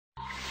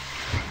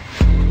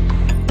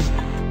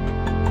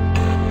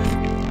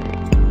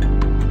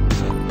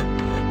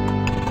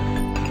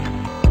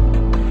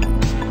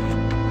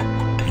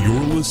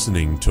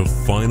listening to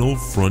Final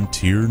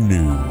Frontier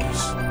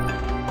News.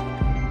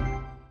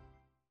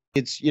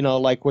 It's, you know,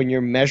 like when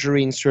you're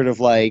measuring sort of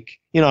like,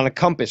 you know, on a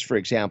compass, for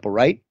example,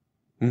 right?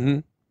 Mm-hmm.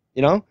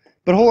 You know?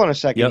 But hold on a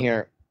second Yep.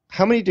 here.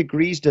 How many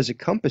degrees does a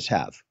compass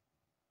have?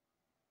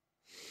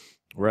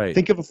 Right.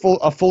 Think of a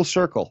full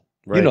circle.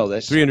 Right. You know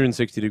this.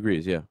 360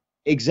 degrees, yeah.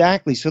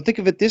 Exactly. So think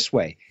of it this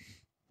way.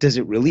 Does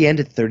it really end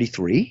at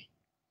 33?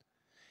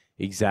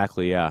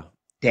 Exactly, yeah.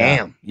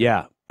 Damn.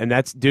 Yeah. And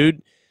that's,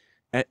 dude,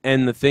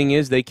 and the thing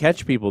is, they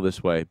catch people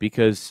this way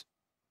because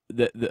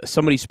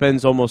somebody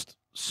spends almost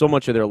so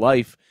much of their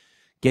life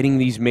getting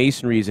these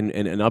masonries and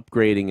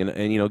upgrading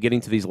and you know,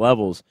 getting to these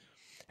levels.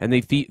 And they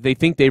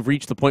think they've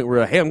reached the point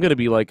where, hey, I'm going to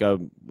be like a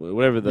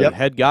whatever the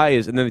head guy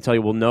is. And then they tell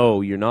you, well,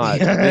 no, you're not.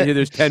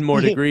 There's 10 more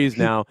degrees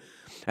now.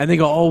 And they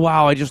go, oh,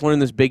 wow, I just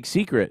learned this big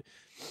secret.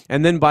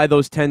 And then by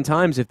those 10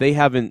 times, if they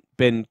haven't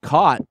been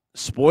caught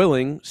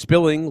spoiling,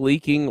 spilling,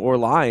 leaking, or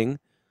lying,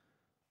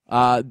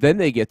 then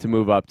they get to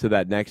move up to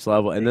that next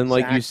level. And then,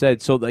 like you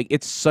said, so like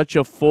it's such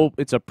a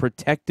it's a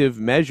protective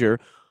measure.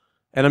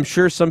 And I'm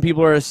sure some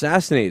people are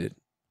assassinated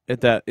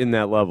in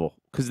that level.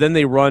 Because then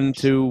they run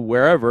to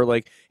wherever,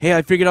 like, hey,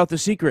 I figured out the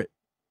secret.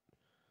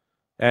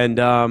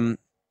 And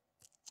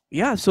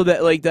yeah, so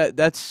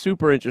that's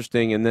super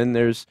interesting. And then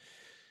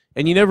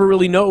and you never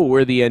really know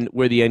where the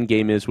end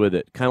game is with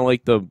it. Kind of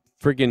like the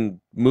freaking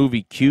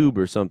movie Cube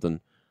or something.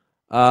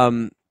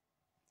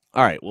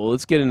 All right, well,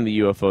 let's get into the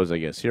UFOs, I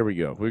guess. Here we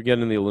go. We're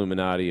getting into the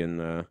Illuminati,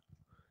 and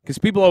because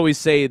people always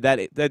say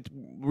that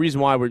reason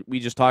why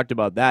we just talked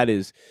about that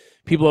is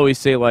people always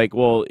say, like,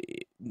 well,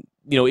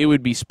 you know, it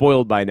would be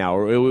spoiled by now,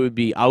 or it would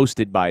be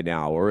ousted by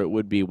now, or it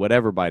would be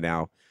whatever by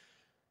now.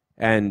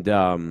 And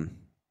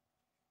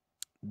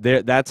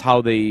that's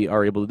how they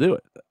are able to do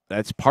it.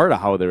 That's part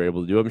of how they're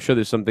able to do it. I'm sure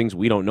there's some things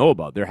we don't know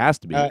about. There has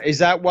to be. Is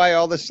that why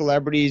all the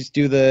celebrities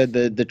do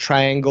the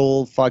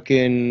triangle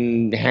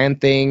fucking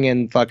hand thing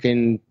and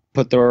fucking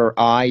put their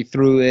eye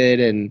through it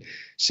and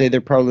say they're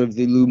part of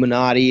the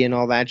Illuminati and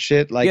all that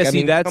shit? Like, yeah, I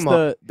mean, that's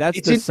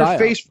it's the in their psyop.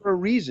 face for a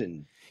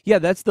reason. Yeah,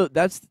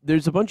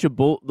 there's a bunch of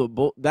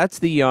that's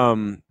the you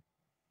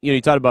know,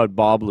 you talk about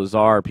Bob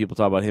Lazar, people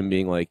talk about him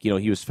being like, you know,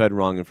 he was fed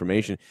wrong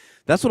information.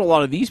 That's what a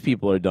lot of these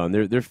people are done.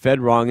 They're fed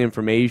wrong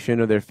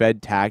information, or they're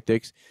fed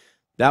tactics.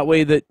 That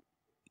way that,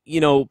 you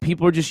know,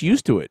 people are just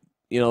used to it.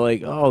 You know,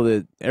 like,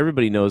 oh,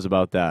 everybody knows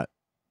about that.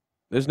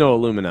 There's no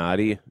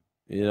Illuminati,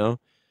 you know.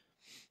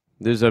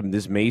 There's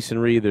this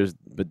masonry,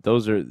 but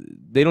those are,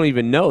 they don't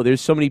even know.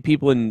 There's so many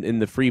people in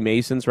the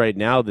Freemasons right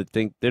now that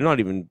think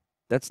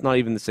that's not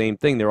even the same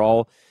thing. They're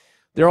all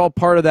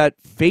part of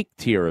that fake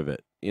tier of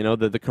it, you know,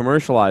 the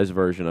commercialized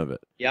version of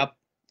it. Yep,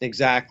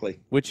 exactly.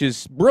 Which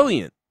is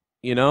brilliant,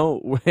 you know.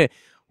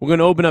 We're going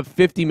to open up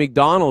 50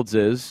 McDonald's.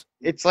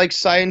 It's like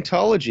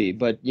Scientology,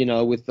 but, you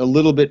know, with a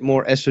little bit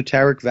more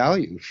esoteric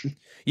value.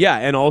 Yeah,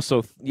 and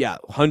also, yeah,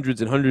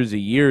 hundreds and hundreds of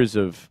years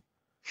of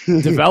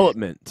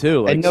development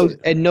too, like,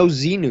 and no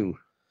Xenu.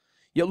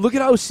 Yeah, look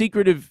at how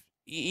secretive.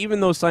 Even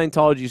though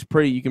Scientology is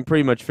you can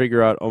pretty much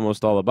figure out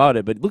almost all about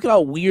it. But look at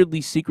how weirdly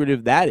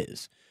secretive that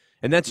is,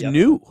 and that's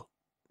new.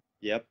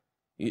 Yep.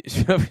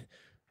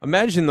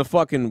 Imagine the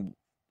fucking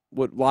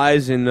what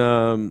lies in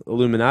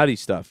Illuminati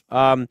stuff.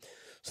 So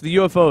the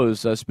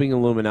UFOs. Speaking of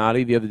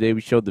Illuminati, the other day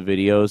we showed the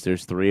videos.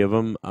 There's 3 of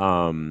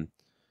them.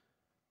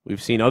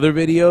 We've seen other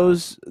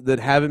videos that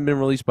haven't been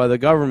released by the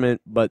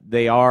government, but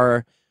they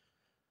are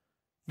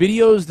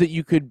videos that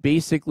you could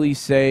basically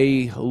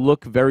say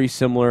look very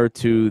similar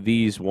to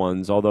these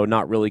ones, although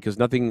not really, because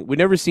we've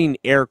never seen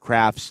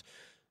aircrafts,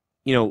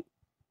 you know,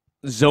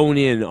 zone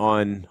in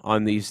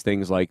on these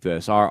things like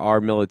this. Our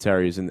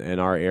militaries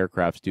and our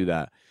aircrafts do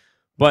that.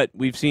 But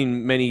we've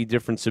seen many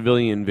different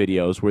civilian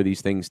videos where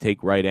these things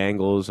take right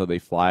angles or they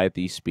fly at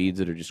these speeds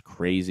that are just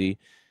crazy.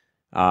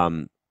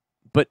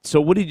 But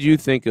so what did you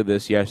think of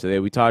this yesterday?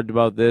 We talked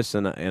about this,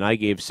 and I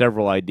gave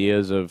several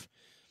ideas of,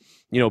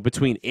 you know,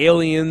 between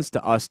aliens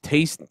to us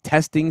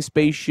testing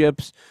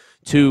spaceships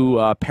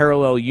to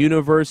parallel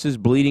universes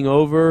bleeding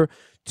over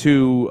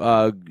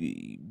to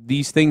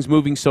these things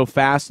moving so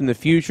fast in the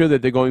future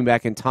that they're going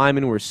back in time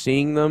and we're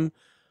seeing them.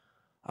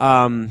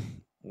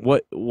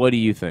 What do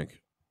you think?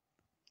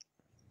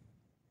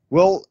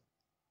 Well,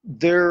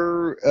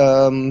 there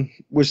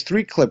was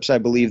 3 clips, I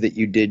believe, that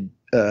you did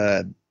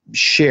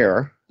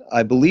share.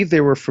 I believe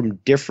they were from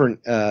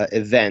different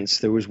events.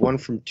 There was one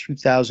from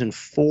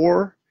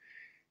 2004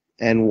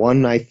 and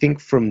one, I think,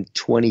 from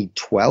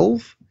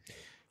 2012.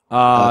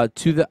 I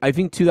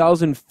think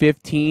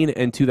 2015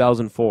 and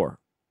 2004.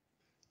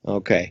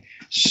 Okay,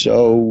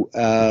 so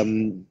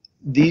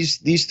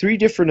these 3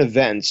 different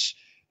events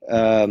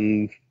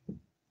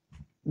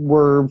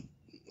were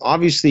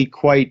obviously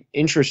quite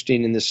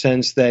interesting in the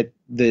sense that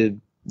the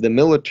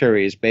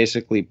military is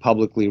basically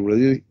publicly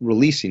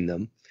releasing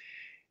them.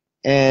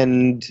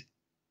 And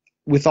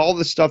with all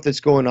the stuff that's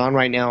going on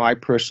right now, I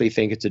personally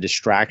think it's a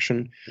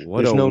distraction.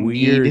 There's no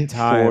need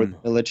for the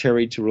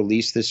military to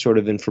release this sort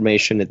of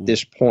information at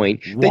this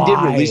point. Why? They did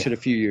release it a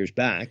few years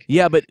back.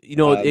 Yeah, but, you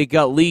know, it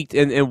got leaked.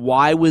 And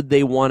why would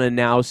they want to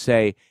now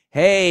say,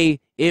 hey,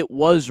 It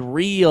was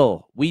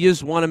real. We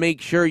just want to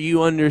make sure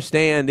you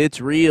understand it's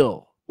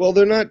real. Well,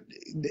 they're not.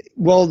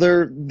 Well,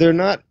 they're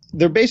not.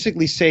 They're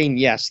basically saying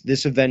yes,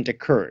 this event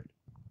occurred.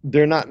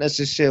 They're not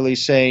necessarily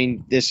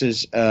saying this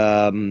is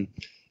an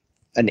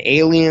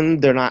alien.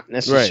 They're not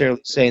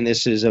necessarily saying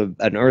this is an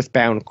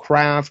earthbound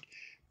craft,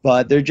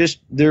 but they're just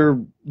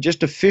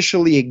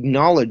officially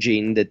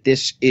acknowledging that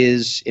this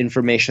is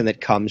information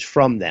that comes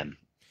from them.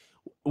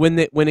 When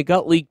it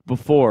got leaked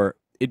before,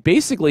 it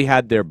basically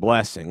had their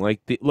blessing,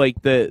 the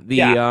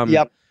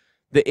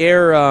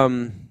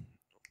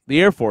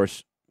Air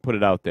Force put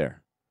it out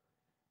there.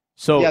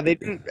 So yeah, they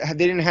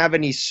didn't have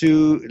any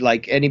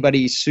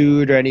anybody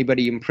sued or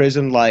anybody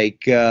imprisoned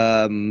like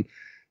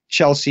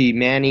Chelsea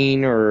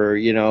Manning or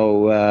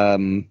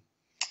Julian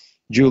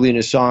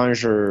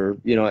Assange or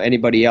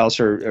anybody else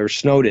or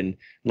Snowden.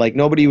 Like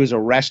nobody was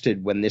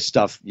arrested when this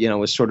stuff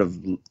was sort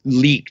of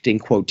leaked in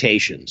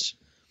quotations.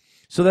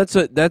 So that's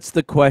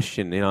the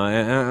question.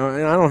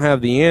 I don't have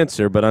the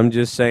answer, but I'm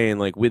just saying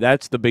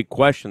that's the big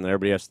question that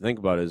everybody has to think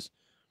about is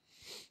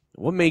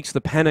what makes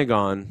the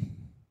Pentagon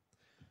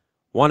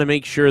want to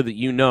make sure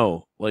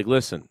that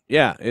listen,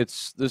 yeah,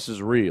 this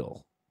is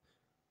real.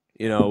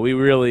 We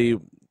really,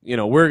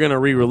 we're going to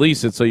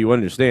re-release it so you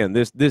understand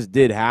this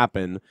did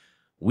happen.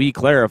 We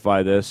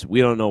clarify this.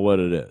 We don't know what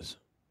it is.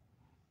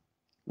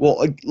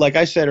 Well, like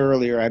I said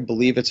earlier, I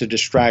believe it's a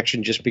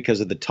distraction just because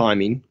of the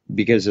timing,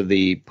 because of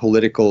the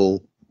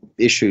political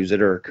issues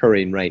that are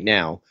occurring right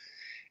now.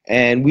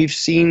 And we've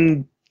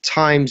seen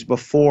times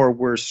before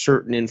where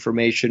certain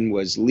information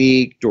was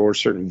leaked or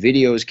certain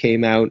videos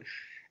came out.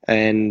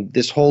 And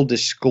this whole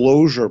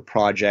disclosure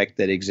project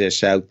that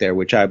exists out there,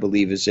 which I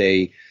believe is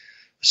a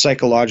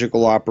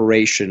psychological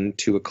operation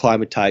to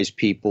acclimatize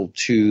people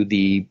to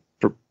the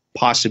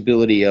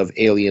possibility of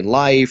alien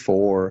life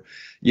or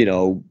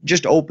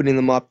just opening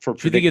them up for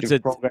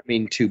predictive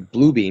programming to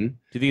Bluebeam. Do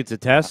you think it's a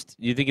test?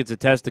 Do you think it's a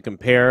test to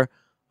compare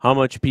how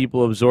much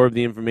people absorb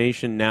the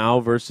information now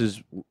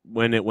versus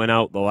when it went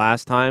out the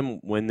last time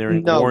when they're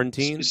in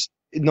quarantine?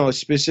 No,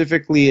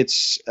 specifically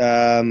it's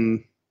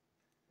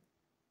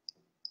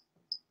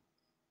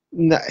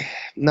No,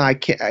 I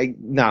can't.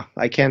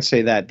 I can't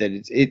say that.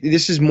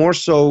 This is more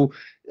so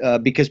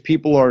because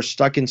people are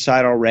stuck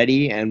inside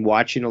already and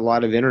watching a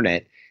lot of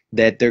internet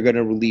that they're going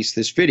to release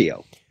this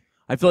video.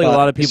 I feel like a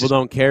lot of people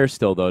don't care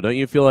still, though. Don't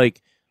you feel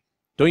like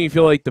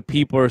the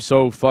people are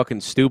so fucking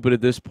stupid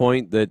at this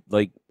point that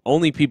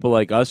only people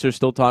like us are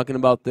still talking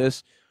about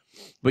this,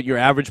 but your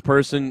average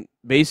person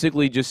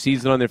basically just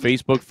sees it on their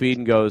Facebook feed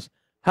and goes,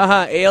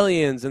 haha,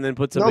 aliens, and then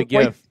puts up a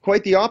GIF.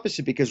 Quite the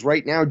opposite, because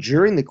right now,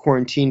 during the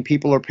quarantine,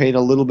 people are paying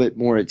a little bit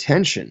more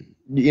attention.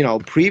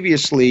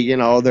 Previously,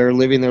 they're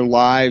living their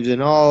lives,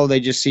 and they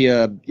just see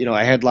a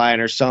headline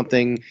or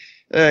something,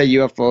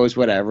 UFOs,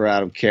 whatever, I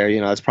don't care,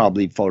 it's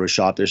probably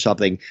photoshopped or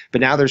something.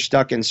 But now they're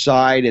stuck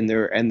inside, and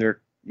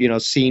they're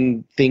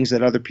seeing things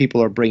that other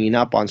people are bringing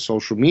up on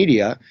social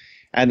media,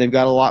 and they've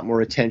got a lot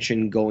more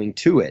attention going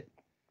to it.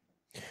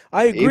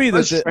 I agree it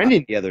was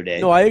trending the other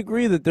day. No, I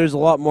agree that there's a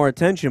lot more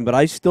attention, but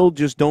I still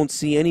just don't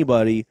see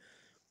anybody,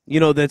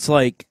 that's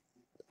I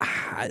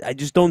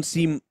just don't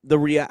see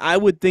I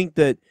would think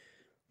that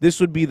this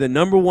would be the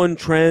 #1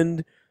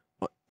 trend.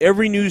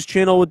 Every news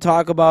channel would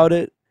talk about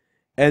it,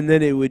 and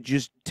then it would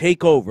just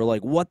take over.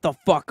 Like, what the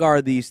fuck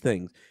are these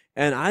things?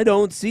 And I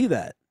don't see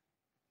that.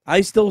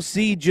 I still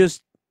see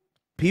just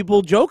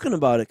people joking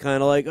about it,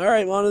 kind of like, all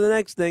right, on to the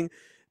next thing.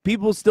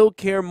 People still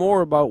care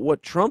more about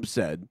what Trump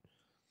said.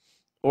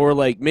 Or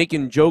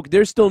making joke.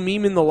 They're still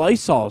memeing the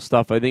Lysol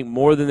stuff, I think,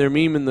 more than they're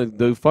memeing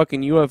the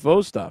fucking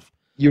UFO stuff.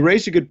 You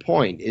raise a good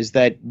point, is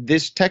that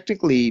this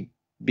technically,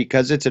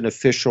 because it's an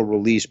official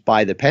release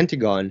by the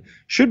Pentagon,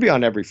 should be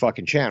on every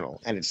fucking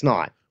channel, and it's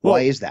not.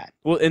 Why is that?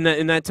 Well, and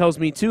that tells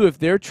me, too, if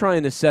they're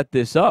trying to set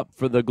this up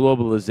for the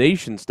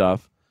globalization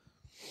stuff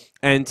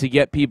and to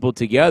get people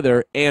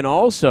together and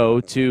also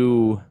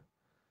to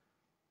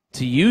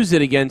use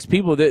it against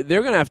people, they're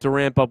going to have to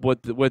ramp up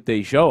what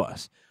they show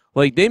us.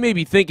 They may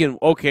be thinking,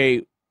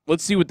 okay,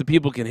 let's see what the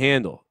people can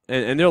handle.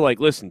 And they're like,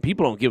 listen,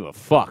 people don't give a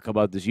fuck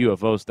about this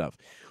UFO stuff.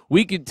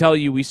 We could tell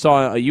you we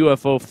saw a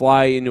UFO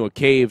fly into a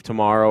cave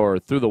tomorrow or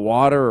through the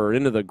water or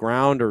into the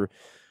ground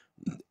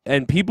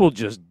and people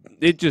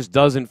it just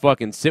doesn't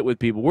fucking sit with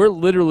people. We're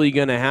literally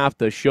going to have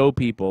to show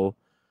people,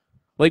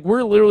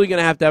 we're literally going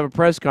to have a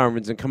press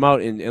conference and come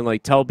out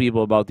and tell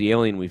people about the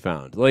alien we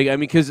found.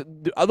 Because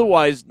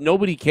otherwise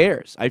nobody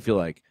cares, I feel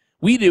like.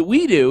 We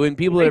do, and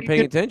people that are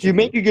paying attention. You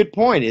make a good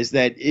point. Is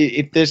that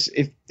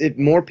if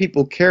more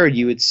people cared,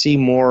 you would see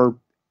more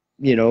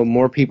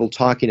people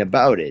talking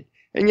about it.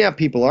 And yeah,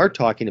 people are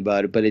talking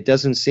about it, but it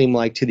doesn't seem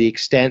like to the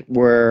extent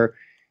where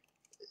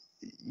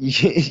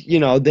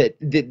that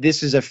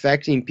this is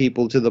affecting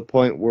people to the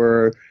point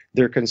where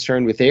they're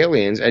concerned with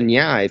aliens. And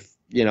yeah, if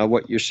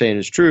what you're saying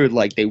is true,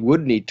 they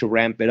would need to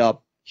ramp it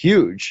up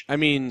huge. I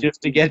mean,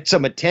 just to get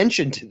some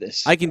attention to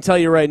this. I can tell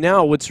you right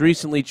now what's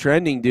recently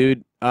trending,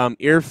 dude.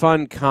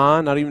 Irfan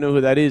Khan, I don't even know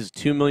who that is.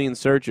 2 million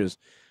searches.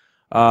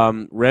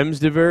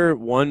 Remsdivir,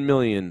 1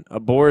 million.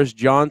 Boris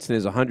Johnson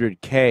is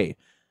 100K.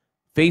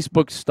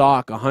 Facebook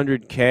stock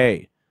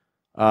 100K,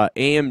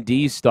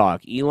 AMD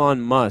stock,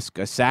 Elon Musk,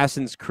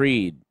 Assassin's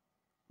Creed.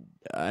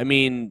 I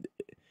mean,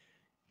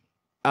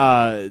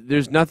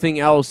 there's nothing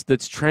else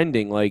that's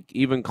trending, like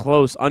even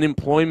close.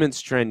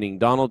 Unemployment's trending.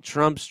 Donald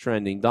Trump's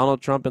trending.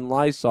 Donald Trump and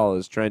Lysol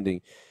is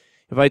trending.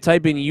 If I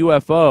type in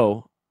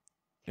UFO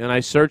and I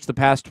search the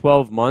past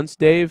 12 months,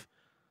 Dave,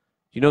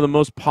 you know the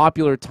most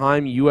popular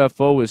time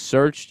UFO was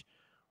searched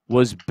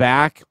was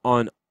back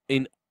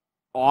in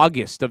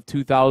August of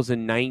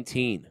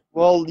 2019.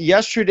 Well,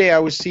 yesterday I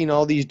was seeing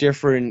all these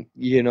different,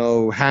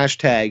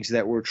 hashtags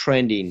that were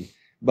trending,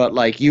 but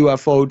like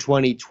UFO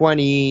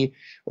 2020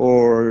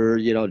 or,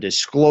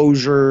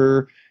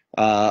 disclosure,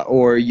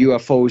 or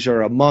UFOs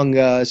are among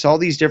us, all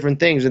these different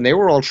things, and they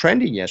were all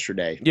trending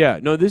yesterday. Yeah,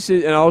 no, this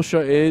is, and I'll show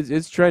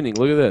it's trending.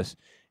 Look at this.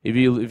 If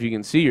you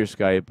can see your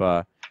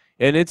Skype,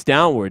 and it's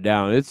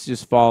down. It's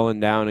just falling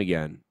down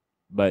again.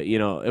 But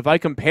if I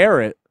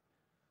compare it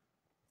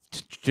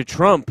to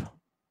Trump,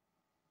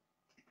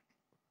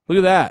 look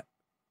at that.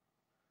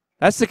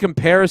 That's the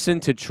comparison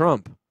to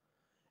Trump.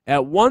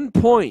 At one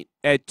point,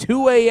 at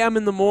 2 a.m.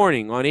 in the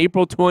morning on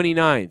April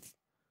 29th,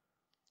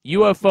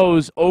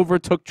 UFOs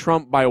overtook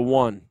Trump by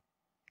 1.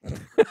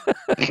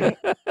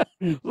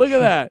 Look at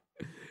that.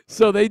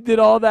 So they did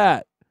all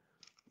that.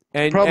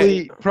 And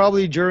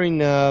probably during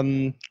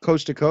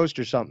Coast to Coast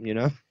or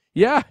something,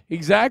 Yeah,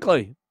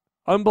 exactly.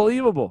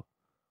 Unbelievable.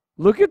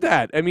 Look at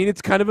that. I mean,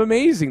 it's kind of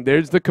amazing.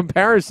 There's the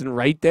comparison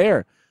right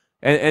there.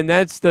 And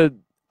that's the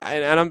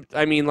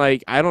I mean,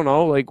 like, I don't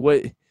know, like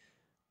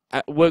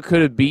what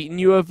could have beaten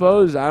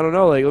UFOs? I don't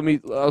know. Like,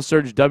 I'll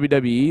search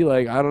WWE.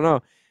 Like, I don't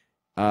know.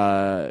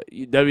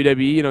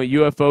 WWE,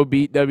 UFO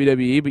beat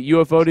WWE, but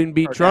UFO didn't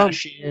beat Trump.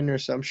 Or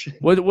some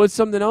shit. What's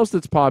something else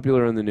that's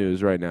popular in the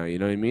news right now? You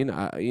know what I mean?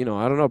 I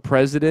don't know.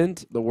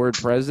 President, the word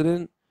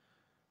president.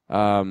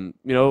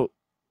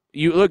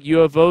 You look,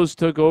 UFOs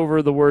took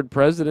over the word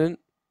president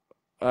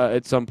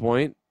at some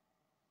point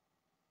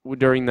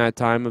during that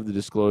time of the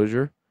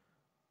disclosure,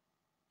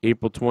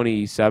 April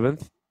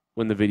 27th,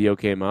 when the video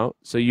came out.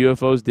 So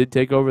UFOs did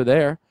take over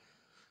there.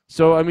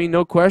 So, I mean,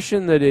 no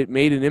question that it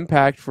made an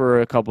impact for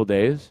a couple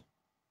days.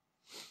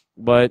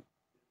 But,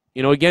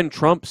 again,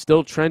 Trump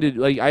still trended.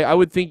 Like, I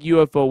would think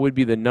UFO would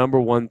be the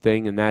 #1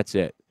 thing, and that's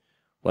it.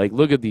 Like,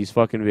 look at these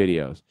fucking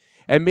videos.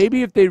 And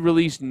maybe if they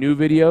released new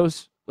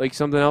videos, like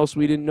something else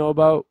we didn't know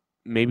about,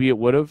 maybe it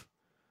would have.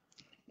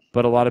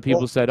 But a lot of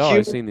people said,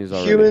 I've seen these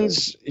already.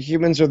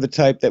 Humans are the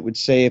type that would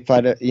say, if I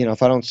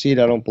don't see it,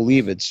 I don't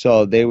believe it.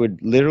 So they would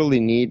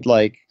literally need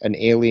like an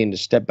alien to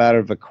step out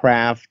of a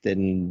craft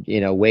and,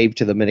 wave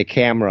to them in a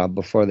camera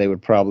before they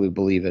would probably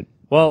believe it.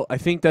 Well, I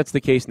think that's the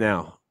case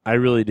now. I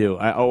really do.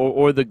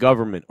 Or the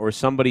government or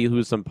somebody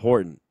who's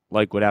important,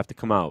 like, would have to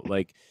come out.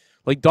 Like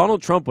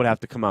Donald Trump would have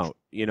to come out,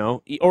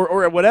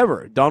 or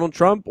whatever. Donald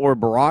Trump or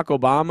Barack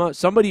Obama,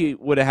 somebody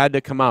would have had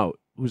to come out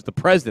who's the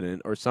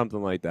president or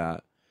something like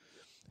that.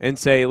 And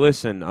say,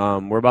 listen,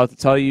 we're about to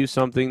tell you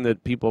something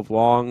that people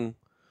have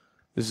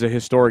this is a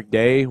historic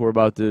day. We're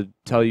about to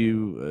tell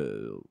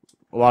you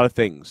a lot of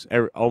things,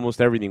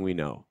 almost everything we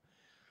know.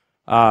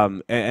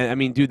 And I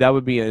mean, dude, that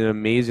would be an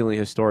amazingly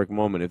historic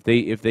moment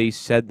if they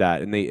said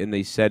that and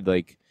they said,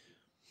 like,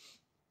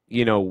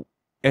 and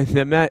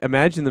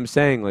imagine them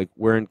saying, like,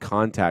 we're in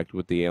contact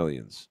with the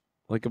aliens.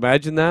 Like,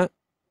 imagine that.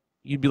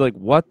 You'd be like,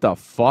 what the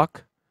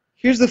fuck?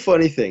 Here's the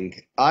funny thing.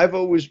 I've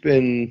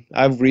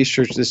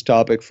researched this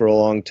topic for a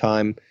long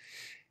time.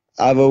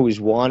 I've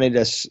always wanted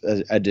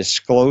a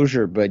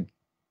disclosure, but,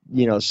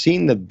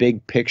 seeing the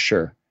big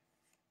picture,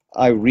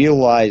 I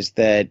realized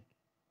that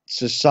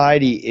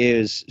society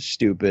is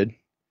stupid,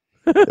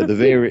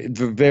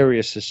 the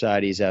various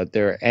societies out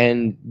there,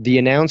 and the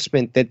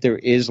announcement that there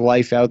is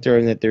life out there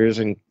and that there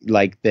isn't,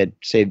 like, that,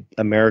 say,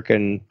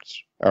 Americans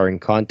are in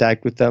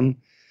contact with them,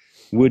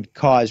 would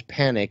cause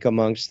panic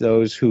amongst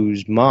those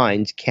whose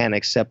minds can't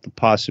accept the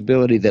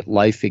possibility that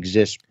life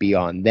exists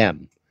beyond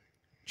them.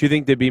 Do you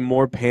think there'd be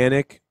more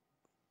panic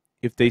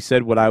if they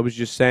said what I was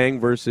just saying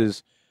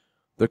versus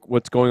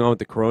what's going on with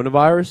the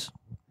coronavirus?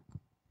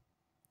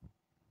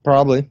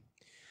 Probably.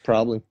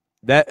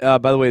 That,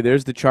 by the way,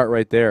 there's the chart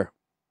right there.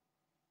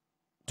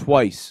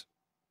 Twice,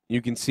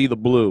 you can see the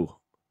blue.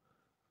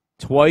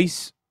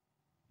 Twice,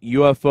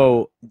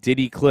 UFO did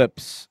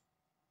eclipse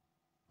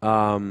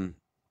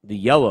the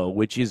yellow,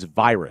 which is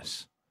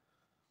virus.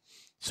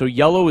 So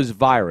yellow is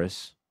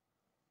virus,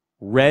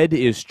 red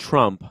is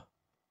Trump,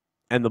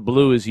 and the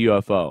blue is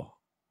UFO.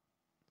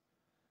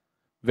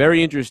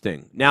 Very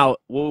interesting. Now,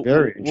 what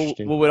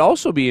would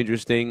also be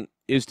interesting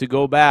is to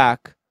go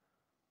back,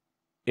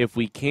 if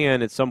we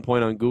can, at some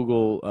point on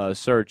Google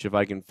search, if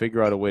I can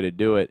figure out a way to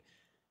do it,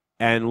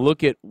 and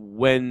look at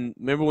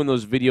remember when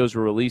those videos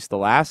were released the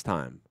last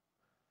time?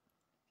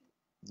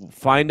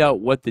 Find out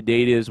what the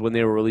date is when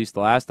they were released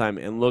the last time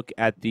and look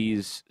at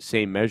these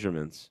same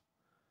measurements.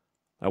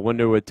 I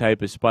wonder what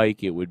type of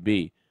spike it would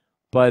be.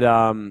 But,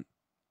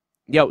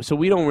 yeah, so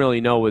we don't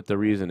really know what the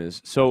reason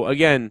is. So,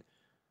 again,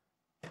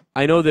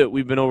 I know that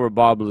we've been over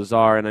Bob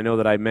Lazar, and I know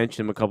that I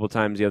mentioned him a couple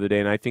times the other day,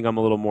 and I think I'm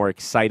a little more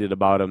excited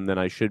about him than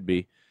I should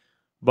be.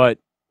 But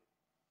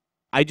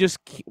I just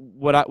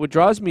what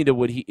draws me to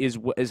what he is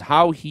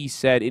how he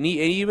said, and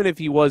even if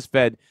he was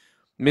fed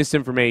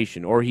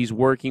misinformation or he's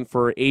working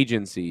for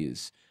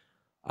agencies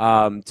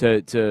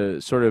to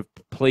sort of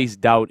place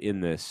doubt in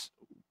this,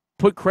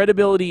 put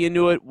credibility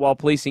into it while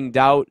placing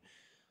doubt,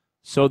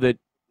 so that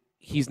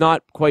he's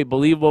not quite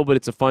believable, but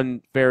it's a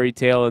fun fairy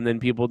tale, and then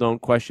people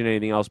don't question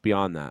anything else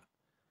beyond that.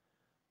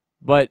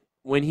 But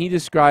when he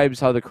describes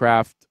how the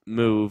craft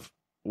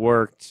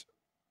worked,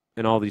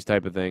 and all these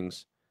type of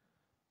things,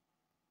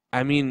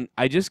 I mean,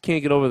 I just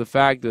can't get over the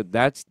fact that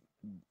that's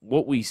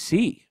what we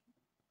see.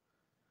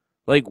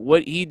 Like,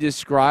 what he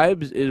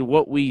describes is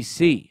what we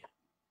see.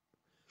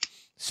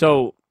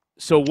 So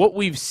what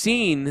we've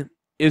seen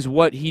is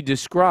what he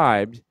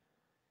described,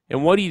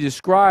 and what he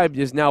described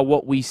is now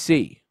what we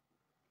see,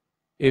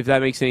 if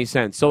that makes any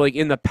sense. So, like,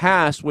 in the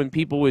past, when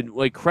people would,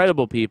 like,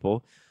 credible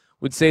people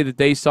would say that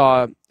they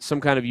saw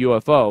some kind of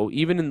UFO,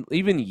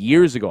 even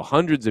years ago,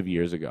 hundreds of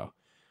years ago,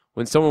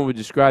 when someone would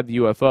describe the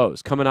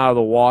UFOs coming out of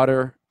the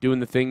water, doing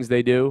the things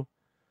they do,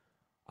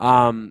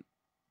 that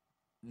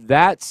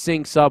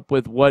syncs up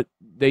with what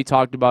they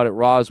talked about at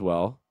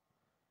Roswell,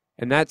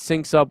 and that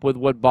syncs up with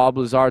what Bob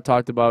Lazar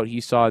talked about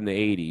he saw in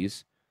the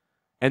 80s,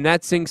 and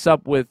that syncs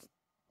up with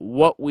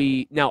what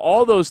we... Now,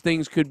 all those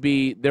things could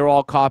be, they're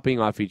all copying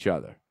off each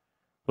other,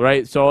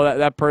 right? So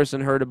that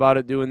person heard about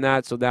it doing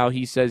that, so now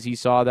he says he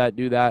saw that,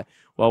 do that,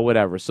 well,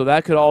 whatever. So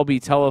that could all be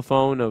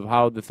telephone of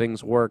how the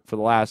things work for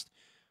the last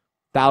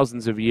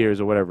thousands of years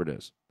or whatever it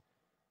is.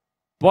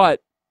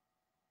 But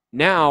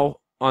now,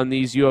 on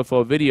these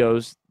UFO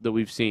videos that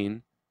we've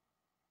seen,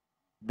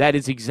 that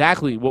is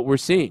exactly what we're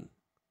seeing,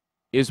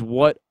 is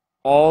what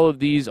all of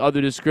these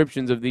other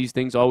descriptions of these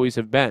things always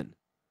have been.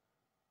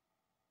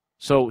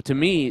 So to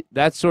me,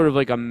 that's sort of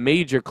like a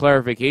major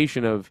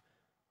clarification of,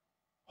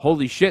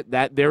 holy shit,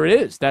 that there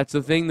it is. That's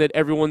the thing that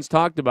everyone's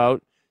talked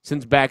about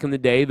since back in the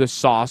day, the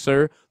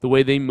saucer, the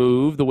way they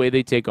move, the way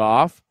they take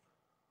off,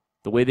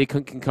 the way they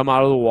can come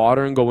out of the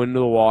water and go into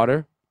the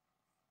water.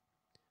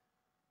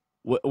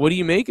 What do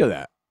you make of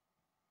that?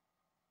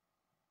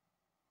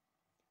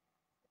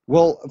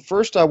 Well,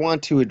 first I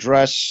want to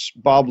address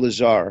Bob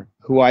Lazar,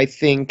 who I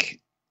think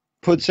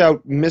puts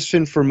out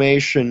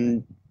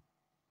misinformation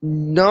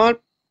not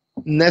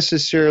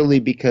necessarily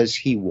because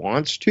he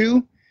wants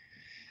to,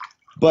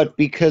 but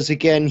because,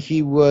 again,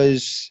 he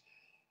was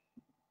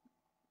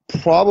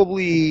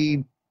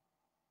probably...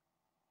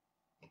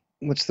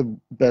 what's the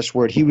best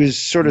word? He was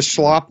sort of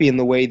sloppy in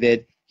the way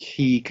that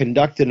he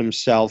conducted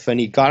himself, and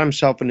he got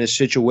himself in a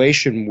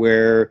situation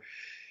where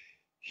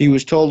he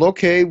was told,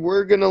 okay,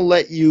 we're going to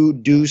let you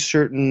do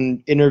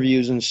certain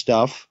interviews and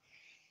stuff,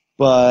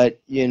 but,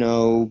 you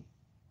know,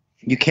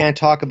 you can't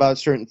talk about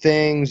certain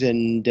things,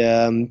 and,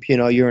 you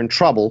know, you're in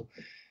trouble.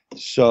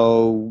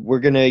 So we're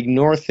going to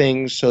ignore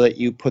things so that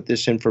you put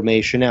this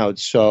information out.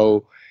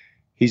 So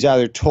he's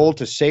either told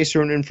to say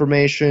certain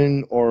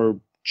information or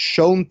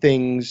shown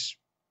things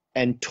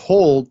and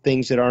told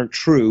things that aren't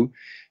true,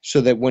 so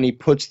that when he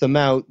puts them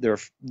out,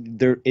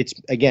 it's,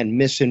 again,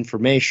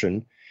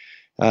 misinformation.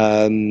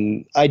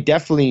 I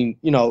definitely,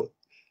 you know,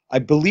 I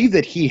believe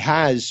that he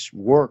has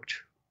worked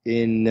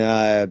in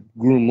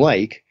Groom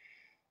Lake,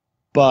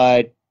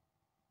 but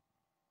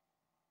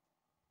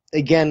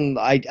again,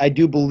 I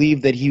do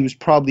believe that he was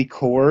probably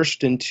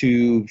coerced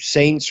into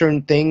saying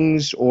certain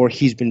things, or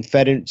he's been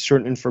fed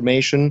certain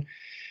information.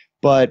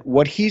 But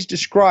what he's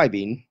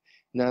describing,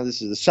 now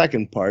this is the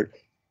second part,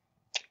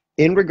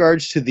 in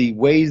regards to the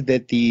way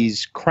that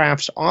these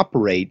crafts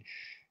operate,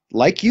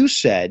 like you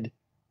said,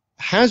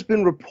 has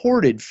been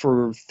reported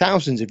for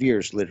thousands of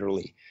years,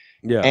 literally.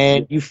 Yeah.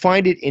 And you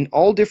find it in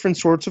all different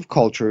sorts of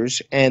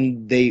cultures,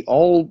 and they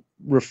all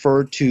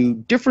refer to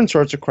different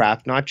sorts of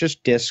craft, not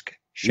just disc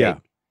shape. Yeah.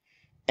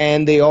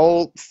 And they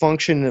all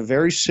function in a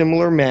very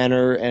similar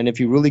manner, and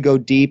if you really go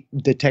deep,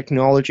 the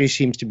technology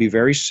seems to be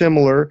very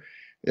similar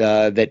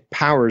that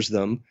powers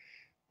them.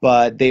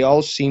 But they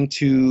all seem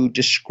to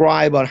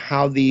describe on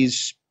how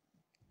these,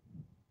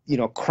 you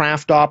know,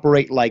 craft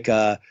operate like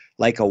a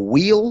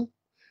wheel,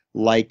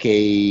 like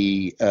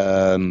a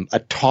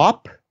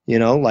top, you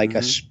know, like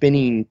a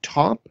spinning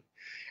top,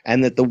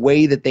 and that the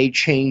way that they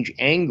change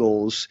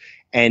angles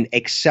and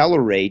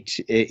accelerate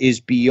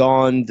is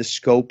beyond the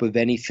scope of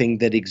anything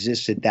that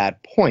exists at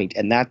that point.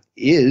 And that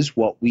is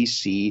what we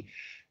see,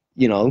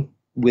 you know,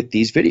 with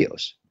these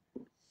videos.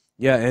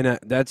 Yeah, and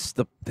that's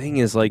the thing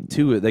is, like,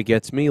 too, that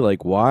gets me,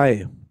 like,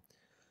 why?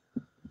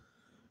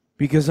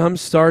 Because I'm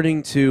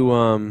starting to...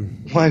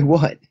 Why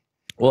what?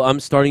 Well, I'm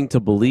starting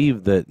to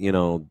believe that, you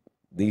know,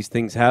 these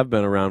things have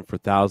been around for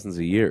thousands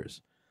of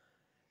years.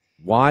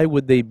 Why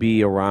would they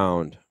be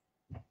around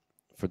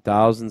for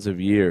thousands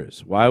of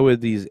years? Why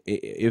would these,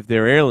 if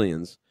they're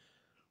aliens,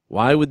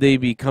 why would they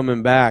be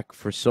coming back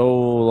for so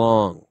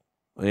long?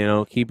 You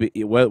know, keep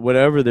it,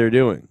 whatever they're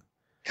doing.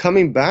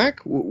 Coming back?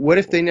 What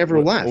if they never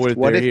left?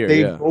 What if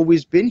they've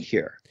always been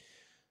here?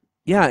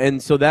 Yeah,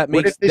 and so that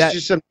What makes if this that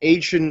is some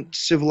ancient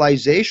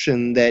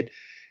civilization that,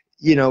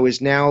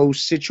 is now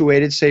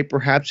situated, say,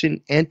 perhaps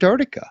in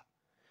Antarctica,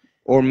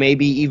 or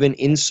maybe even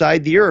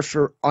inside the earth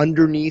or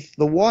underneath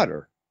the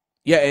water?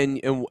 yeah,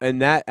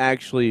 and that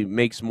actually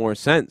makes more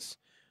sense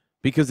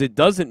because it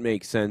doesn't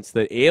make sense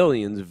that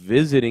aliens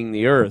visiting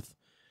the Earth,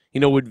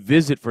 would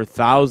visit for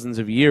thousands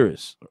of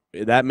years.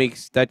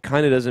 That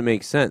kind of doesn't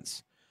make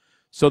sense.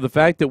 So the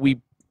fact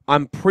that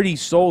I'm pretty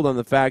sold on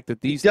the fact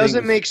that these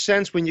Doesn't things make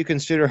sense when you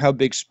consider how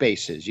big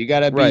space is. You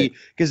got to Right. be,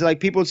 because like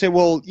people would say,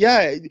 well,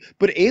 yeah,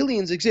 but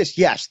aliens exist.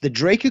 Yes, the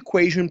Drake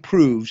equation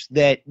proves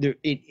that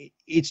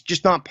it's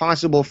just not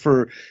possible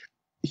for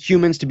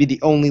humans to be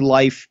the only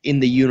life in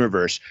the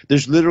universe.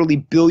 There's literally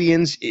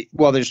billions,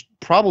 well, there's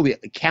probably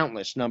a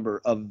countless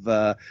number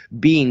of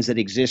beings that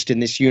exist in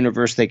this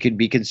universe that could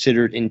be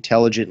considered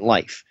intelligent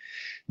life.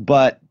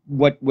 But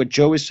what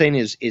Joe is saying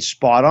is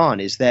spot on,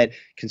 is that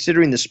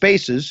considering the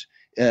spaces,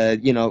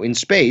 in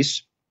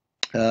space,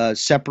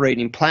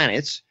 separating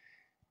planets,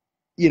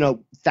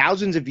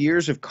 thousands of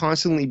years of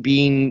constantly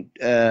being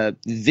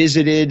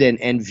visited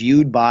and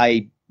viewed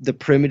by the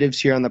primitives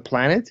here on the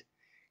planet,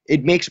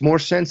 it makes more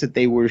sense that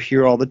they were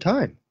here all the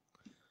time.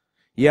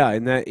 Yeah,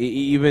 and that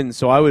even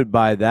so, I would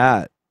buy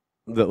that.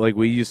 That, like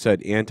you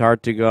said,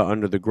 Antarctica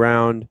under the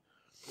ground,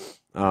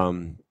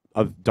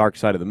 of dark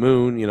side of the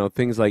moon,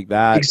 things like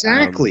that.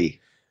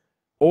 Exactly.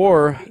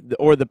 Or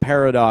the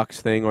paradox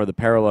thing, or the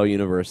parallel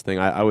universe thing.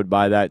 I would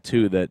buy that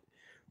too. That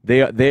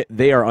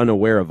they are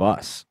unaware of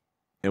us,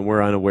 and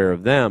we're unaware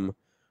of them.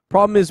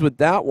 Problem is with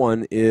that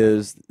one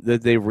is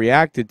that they've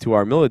reacted to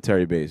our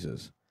military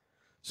bases.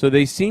 So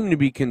they seem to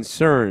be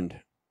concerned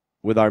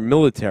with our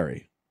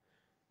military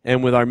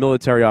and with our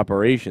military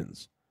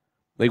operations.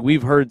 Like,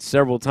 we've heard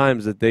several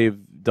times that they've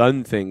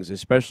done things,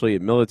 especially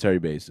at military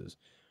bases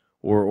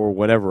or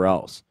whatever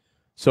else.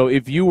 So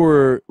if you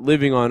were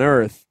living on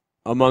Earth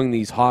among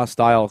these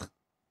hostile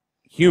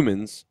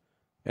humans,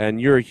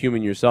 and you're a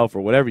human yourself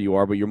or whatever you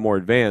are, but you're more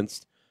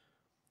advanced,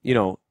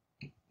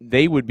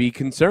 they would be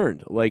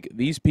concerned. Like,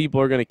 these people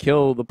are going to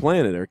kill the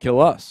planet or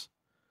kill us.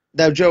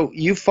 Now, Joe,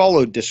 you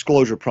followed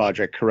Disclosure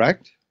Project,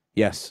 correct?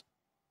 Yes.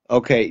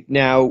 Okay.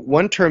 Now,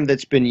 one term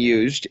that's been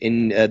used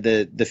in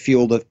the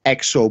field of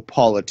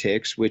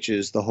exopolitics, which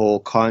is the whole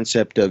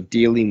concept of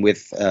dealing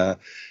with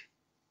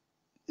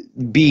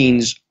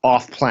beings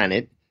off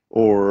planet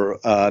or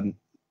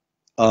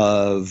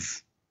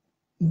of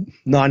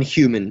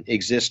non-human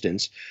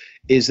existence,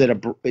 is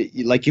that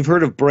like you've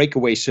heard of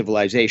breakaway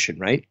civilization,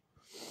 right?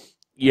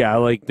 Yeah,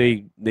 like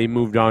they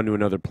moved on to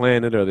another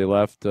planet, or they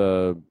left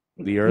the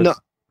Earth.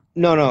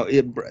 No.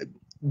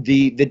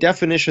 The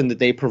definition that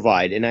they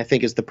provide, and I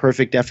think is the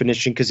perfect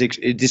definition because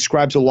it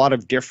describes a lot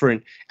of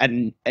different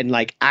and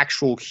like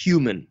actual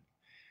human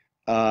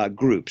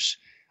groups.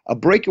 A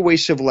breakaway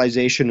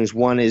civilization is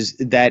one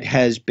that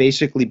has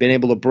basically been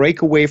able to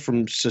break away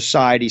from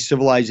society,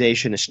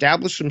 civilization,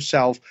 establish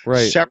themselves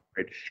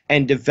separate,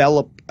 and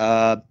develop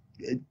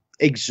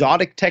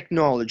exotic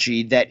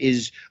technology that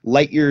is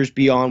light years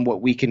beyond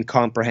what we can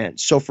comprehend.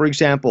 So, for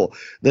example,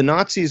 the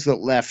Nazis that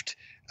left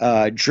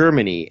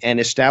Germany and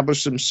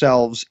established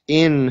themselves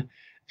in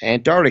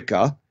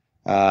Antarctica,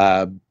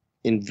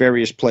 in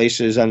various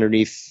places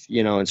underneath,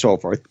 and so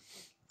forth.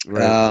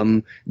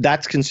 Right.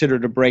 That's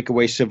considered a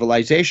breakaway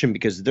civilization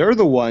because they're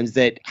the ones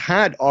that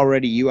had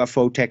already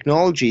UFO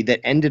technology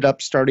that ended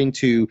up starting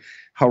to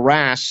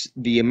harass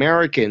the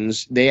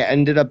Americans. They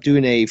ended up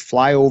doing a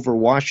flyover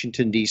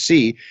Washington,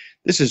 D.C.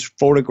 This is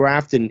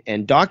photographed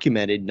and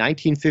documented.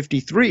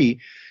 1953,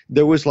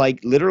 there was like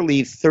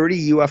literally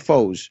 30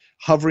 UFOs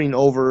hovering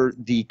over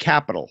the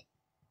Capitol.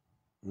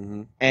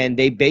 Mm-hmm. And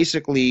they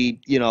basically,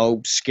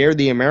 scared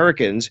the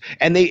Americans.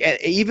 And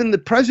even the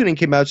president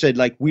came out and said,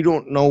 like, we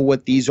don't know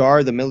what these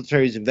are. The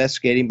military is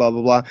investigating, blah,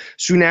 blah, blah.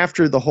 Soon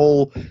after the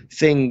whole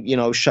thing,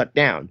 shut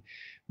down.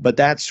 But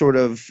that sort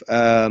of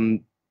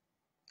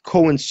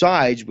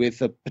coincides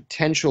with a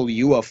potential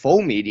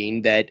UFO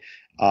meeting that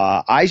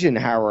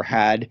Eisenhower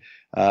had.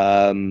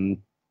 No,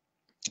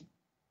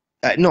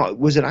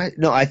 was it?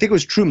 No, I think it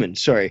was Truman.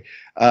 Sorry,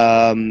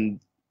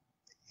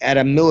 at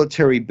a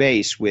military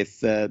base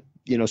with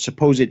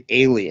supposed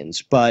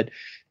aliens, but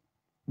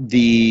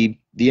the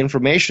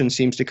information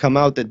seems to come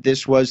out that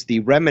this was the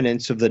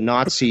remnants of the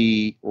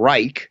Nazi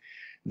Reich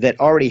that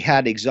already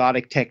had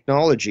exotic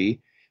technology.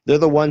 They're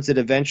the ones that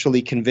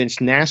eventually convinced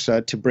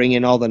NASA to bring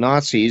in all the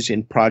Nazis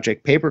in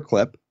Project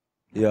Paperclip.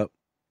 Yep.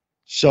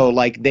 So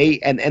like they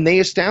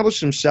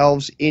established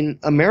themselves in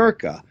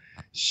America,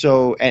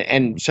 so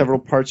and several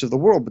parts of the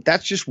world, but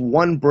that's just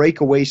one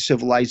breakaway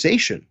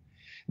civilization.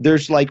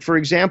 There's like, for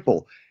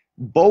example,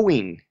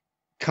 Boeing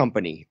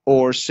company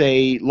or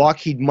say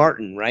Lockheed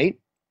Martin, right?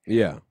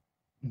 Yeah.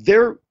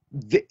 They're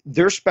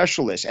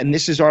specialists, and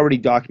this is already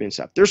documented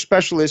stuff. Their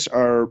specialists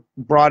are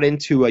brought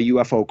into a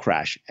UFO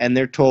crash, and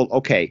they're told,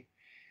 okay,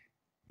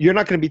 you're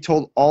not going to be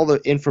told all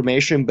the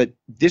information, but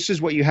this is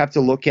what you have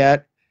to look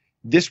at.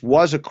 This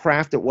was a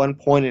craft at one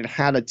point and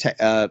had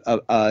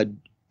a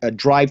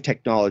drive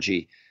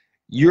technology.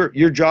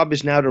 Your job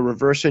is now to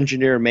reverse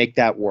engineer and make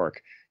that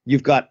work.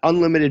 You've got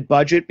unlimited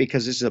budget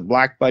because this is a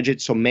black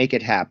budget, so make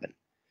it happen.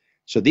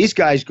 So these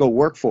guys go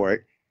work for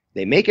it.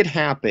 They make it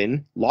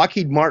happen.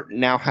 Lockheed Martin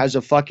now has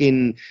a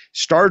fucking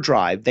star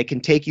drive that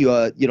can take you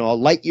a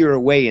light year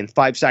away in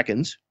 5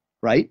 seconds,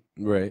 right?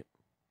 Right.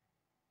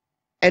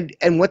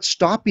 And what's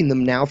stopping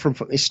them now from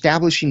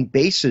establishing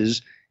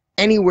bases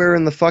anywhere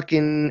in the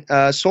fucking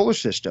solar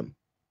system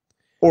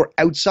or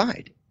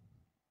outside?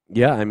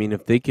 Yeah, I mean,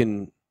 if they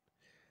can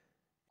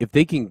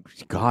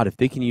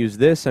use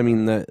this, I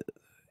mean,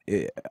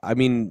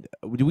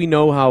 do we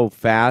know how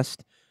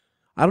fast?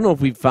 I don't know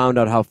if we've found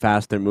out how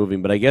fast they're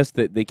moving, but I guess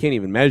that they can't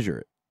even measure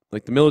it.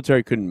 Like the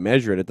military couldn't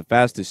measure it at the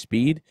fastest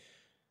speed.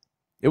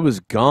 It was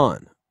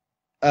gone.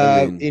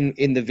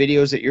 In the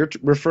videos that you're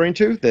referring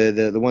to,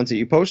 the ones that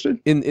you posted?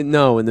 In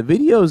the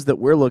videos that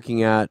we're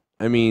looking at,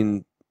 I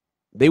mean,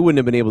 they wouldn't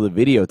have been able to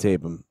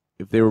videotape them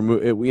if they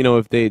were,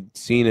 if they'd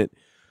seen it.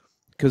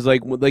 Because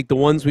like the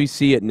ones we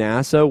see at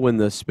NASA when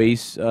the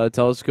space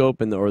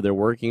telescope or they're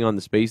working on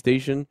the space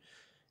station,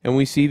 and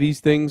we see these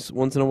things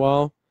once in a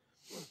while.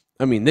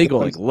 I mean, they go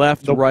like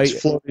left, right,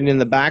 ones floating in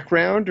the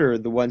background, or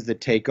the ones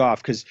that take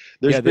off. Because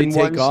there's been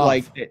ones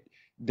like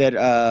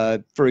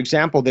that. For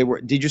example,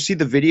 Did you see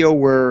the video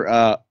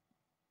where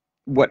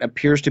what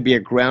appears to be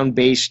a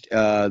ground-based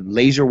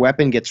laser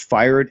weapon gets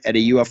fired at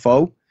a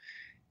UFO,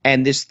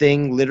 and this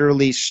thing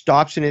literally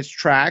stops in its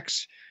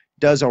tracks,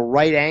 does a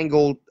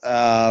right-angled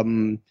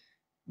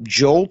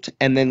jolt,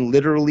 and then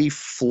literally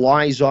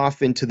flies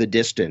off into the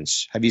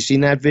distance? Have you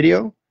seen that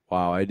video?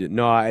 Wow, I didn't.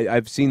 No,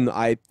 I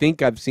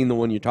think I've seen the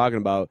one you're talking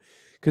about,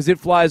 because it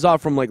flies off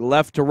from like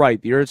left to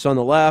right. The Earth's on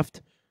the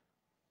left.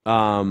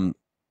 The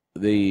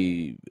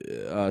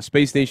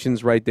space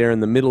station's right there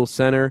in the middle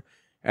center,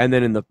 and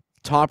then in the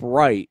top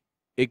right,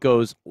 it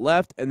goes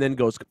left and then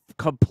goes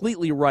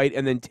completely right,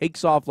 and then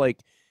takes off like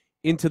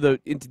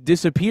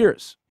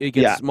disappears. It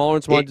gets smaller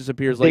and smaller,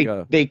 disappears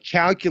They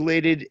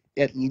calculated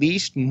at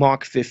least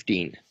Mach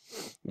 15.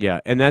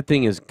 Yeah, and that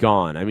thing is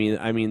gone. I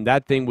mean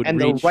that thing would and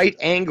reach... the right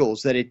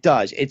angles that it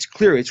does. It's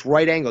clear. It's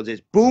right angles.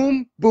 It's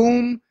boom,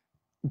 boom,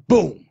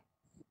 boom.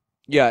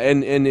 Yeah,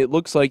 and it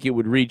looks like it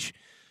would reach.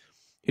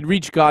 It'd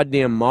reach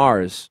goddamn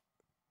Mars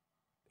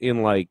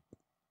in like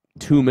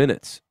 2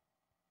 minutes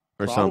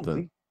or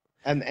something.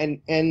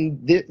 And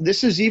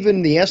this is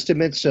even the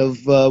estimates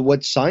of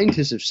what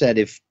scientists have said.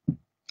 If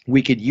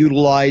we could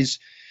utilize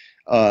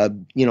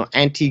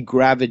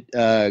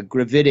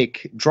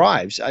anti-gravitic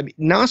drives. I mean,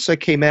 NASA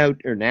came out,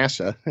 or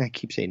NASA, I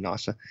keep saying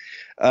NASA,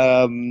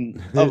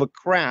 of a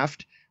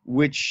craft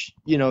which,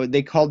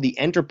 they called the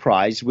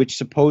Enterprise, which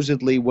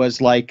supposedly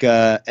was like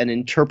an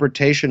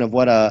interpretation of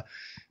what a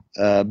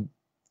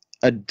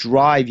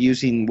drive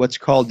using what's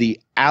called the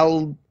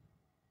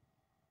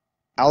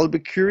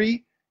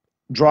Albuquerque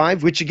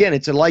drive, which again,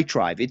 it's a light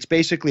drive. It's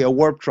basically a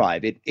warp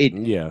drive.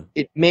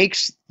 It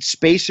makes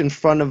space in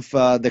front of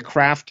the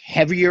craft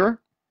heavier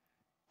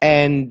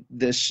and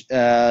this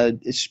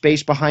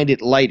space behind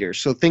it lighter.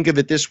 So think of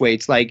it this way.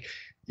 It's like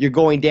you're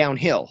going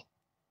downhill.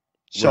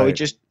 So It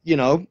just,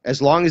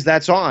 as long as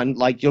that's on,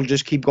 like you'll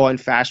just keep going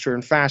faster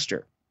and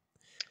faster.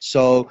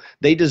 So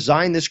they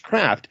designed this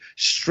craft,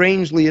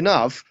 strangely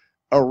enough,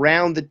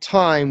 around the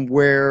time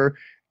where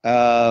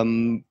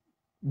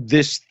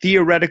this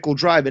theoretical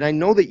drive, and I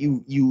know that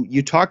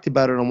you talked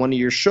about it on one of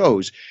your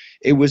shows.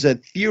 It was a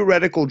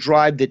theoretical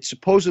drive that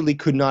supposedly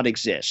could not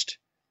exist.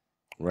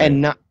 Right.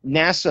 And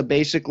NASA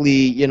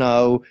basically,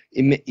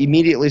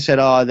 immediately said,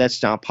 "Oh,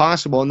 that's not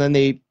possible." And then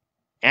they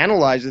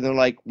analyzed it, and they're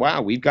like,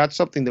 "Wow, we've got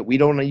something that we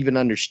don't even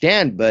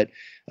understand." But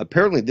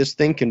apparently, this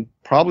thing can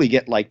probably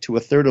get like to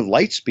a third of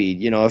light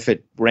speed, if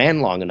it ran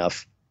long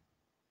enough.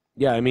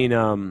 Yeah, I mean,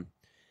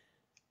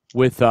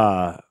 with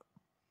the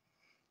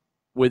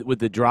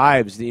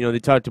drives, they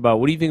talked about,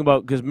 what do you think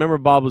about, because remember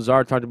Bob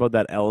Lazar talked about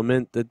that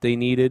element that they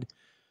needed?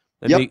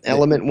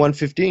 Element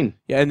 115.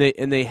 Yeah,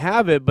 and they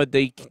have it, but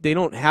they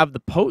don't have the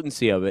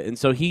potency of it. And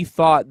so he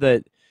thought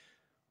that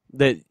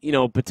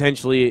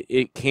potentially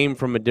it came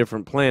from a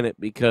different planet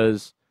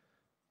because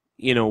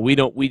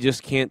we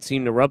just can't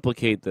seem to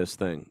replicate this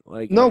thing.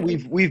 Like, no,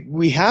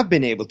 we have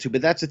been able to,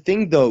 but that's the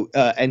thing though.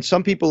 And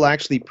some people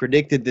actually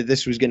predicted that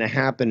this was going to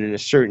happen in a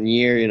certain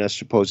year.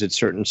 Supposed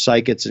certain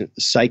psychics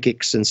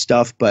and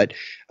stuff. But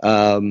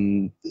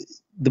the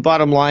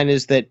bottom line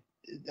is that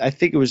I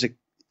think it was a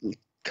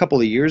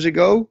couple of years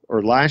ago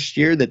or last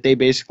year that they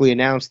basically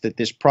announced that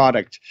this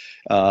product,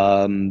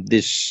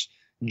 this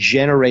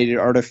generated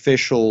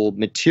artificial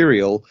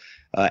material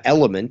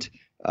element,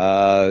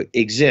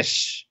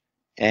 exists.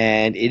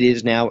 And it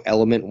is now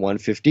element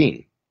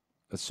 115.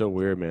 That's so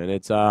weird, man.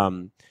 It's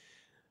and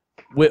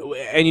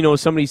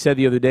somebody said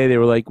the other day, they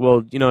were like,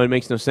 well, it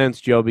makes no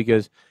sense, Joe,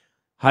 because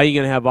how are you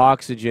going to have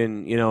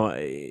oxygen?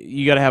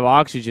 You got to have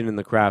oxygen in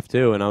the craft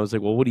too. And I was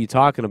like, well, what are you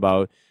talking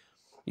about?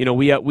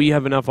 We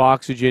have enough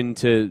oxygen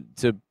to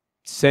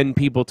send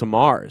people to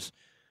Mars.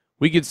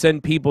 We could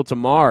send people to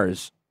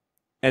Mars,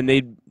 and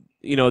they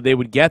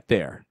would get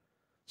there.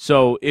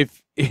 So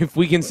if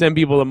we can send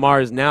people to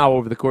Mars now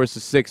over the course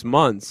of 6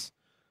 months,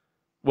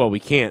 well, we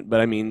can't,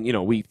 but I mean, you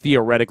know, we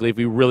theoretically, if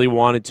we really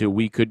wanted to,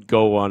 we could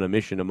go on a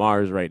mission to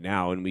Mars right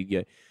now and we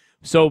get.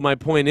 So my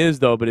point is,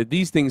 though, but if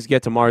these things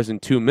get to Mars in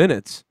 2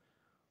 minutes,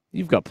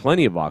 you've got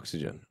plenty of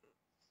oxygen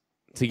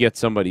to get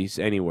somebody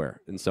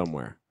anywhere and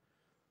somewhere.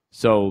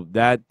 So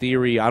that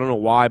theory, I don't know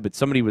why, but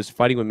somebody was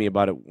fighting with me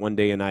about it one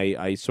day, and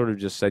I sort of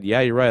just said,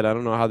 yeah, you're right. I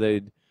don't know how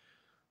they'd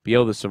be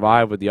able to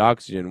survive with the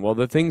oxygen. Well,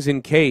 the thing's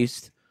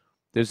encased.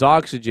 There's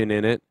oxygen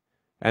in it,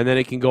 and then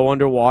it can go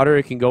underwater.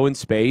 It can go in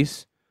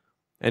space,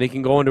 and it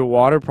can go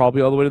underwater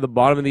probably all the way to the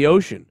bottom of the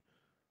ocean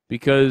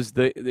because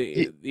the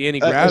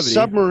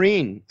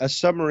anti-gravity. A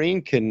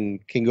submarine can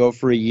go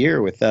for a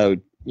year without,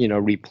 you know,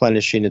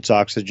 replenishing its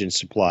oxygen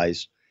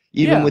supplies,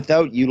 even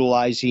without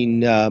utilizing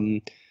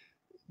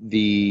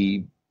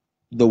the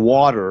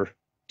water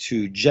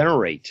to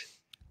generate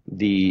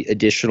the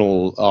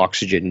additional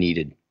oxygen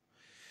needed.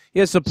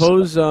 Yeah,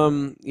 suppose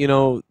you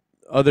know,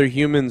 other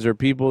humans or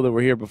people that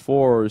were here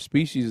before or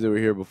species that were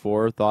here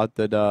before thought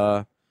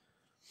that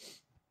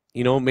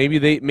you know, maybe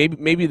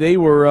they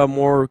were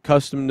more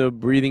accustomed to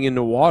breathing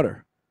into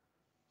water.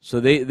 So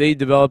they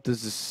developed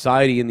as a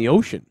society in the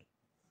ocean.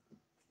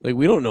 Like,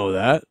 we don't know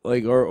that.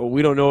 Like, or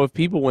we don't know if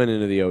people went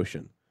into the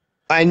ocean.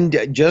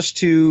 And just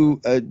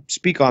to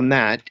speak on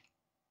that,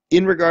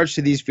 in regards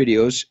to these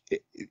videos,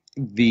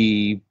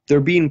 they're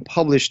being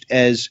published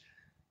as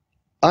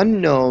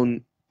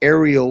unknown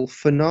aerial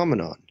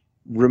phenomenon.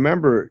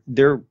 Remember,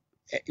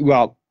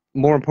 well,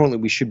 more importantly,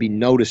 we should be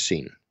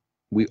noticing.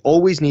 We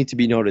always need to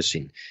be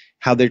noticing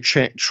how they're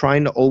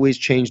trying to always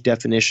change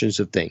definitions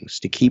of things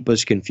to keep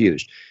us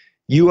confused.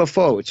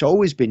 UFO, it's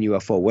always been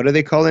UFO. What are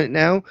they calling it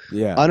now?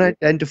 Yeah.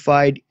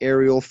 Unidentified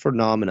aerial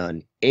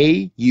phenomenon,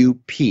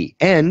 AUP.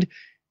 And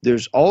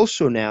there's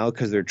also now,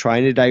 because they're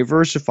trying to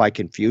diversify,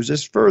 confuse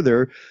us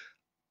further,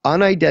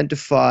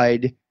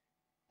 unidentified,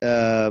 what's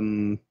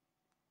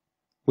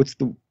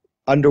the,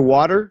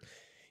 underwater?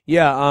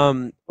 Yeah.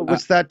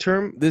 What's that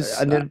term? This,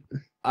 something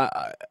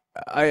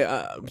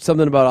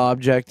about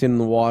object in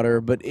the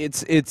water, but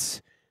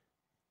it's,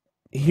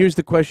 here's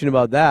the question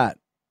about that,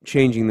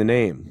 changing the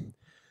name.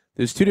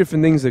 There's two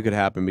different things that could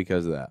happen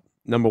because of that.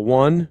 Number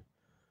one,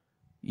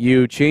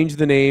 you change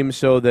the name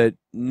so that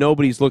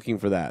nobody's looking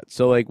for that.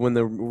 So, like, when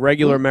the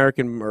regular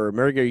American or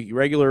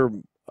regular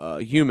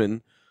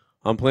human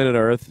on planet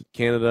Earth,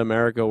 Canada,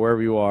 America,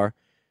 wherever you are,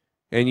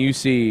 and you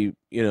see,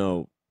 you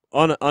know,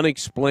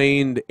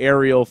 unexplained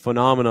aerial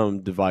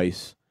phenomenon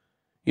device,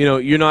 you know,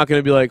 you're not going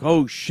to be like,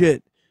 oh,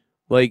 shit.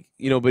 Like,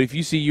 you know, but if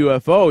you see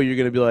UFO, you're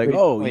going to be like,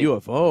 oh,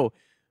 UFO.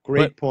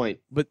 Great point.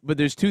 But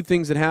there's two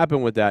things that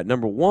happen with that.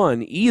 Number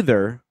one,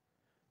 either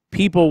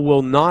people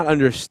will not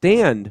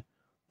understand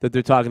that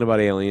they're talking about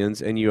aliens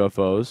and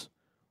UFOs.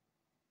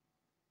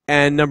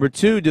 And number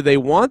two, do they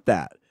want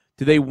that?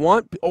 Do they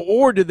want,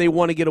 or do they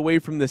want to get away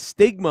from the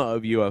stigma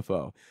of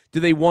UFO?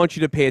 Do they want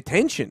you to pay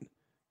attention?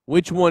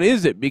 Which one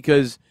is it?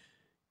 Because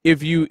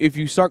if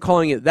you start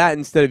calling it that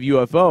instead of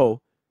UFO,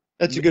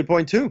 that's a good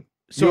point too.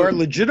 So you are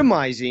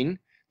legitimizing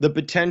the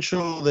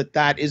potential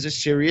that is a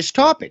serious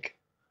topic.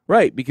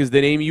 Right, because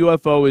the name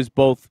UFO is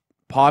both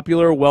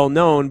popular,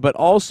 well-known, but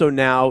also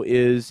now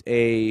is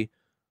a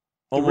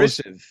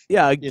almost derisive.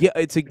 Yeah,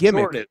 it's a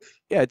gimmick. Pejorative.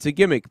 Yeah, it's a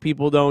gimmick.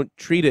 People don't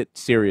treat it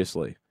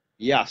seriously.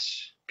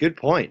 Yes, good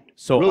point.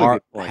 So really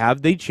good point.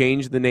 Have they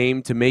changed the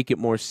name to make it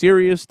more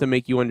serious, to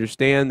make you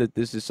understand that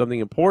this is something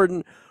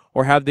important,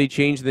 or have they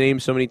changed the name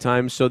so many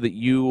times so that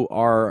you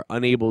are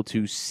unable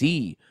to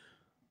see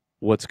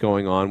what's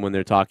going on when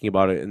they're talking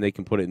about it and they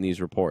can put it in these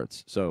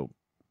reports? So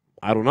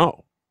I don't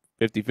know.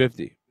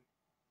 50-50.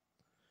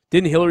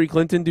 Didn't Hillary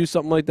Clinton do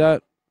something like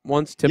that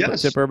once? Tip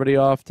everybody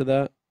off to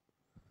that?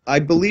 I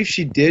believe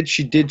she did.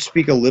 She did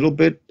speak a little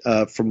bit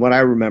from what I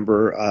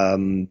remember.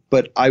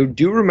 But I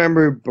do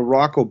remember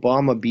Barack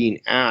Obama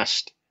being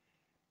asked,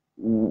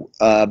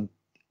 I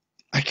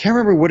can't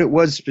remember what it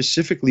was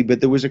specifically,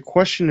 but there was a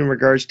question in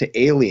regards to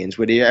aliens.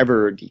 Would he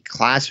ever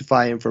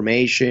declassify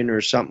information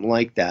or something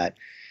like that?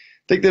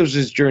 I think that was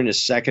just during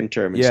his second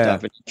term and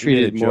stuff. And he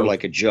treated it more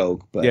like a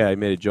joke. But yeah, he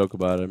made a joke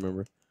about it, I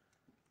remember.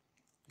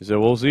 He said,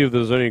 we'll see if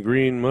there's any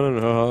green,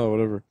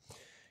 whatever.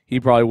 He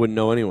probably wouldn't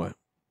know anyway.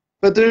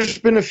 But there's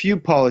been a few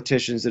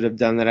politicians that have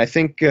done that. I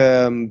think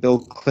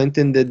Bill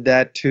Clinton did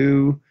that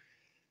too.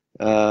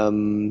 I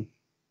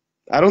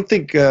don't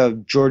think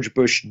George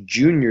Bush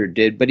Jr.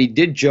 did, but he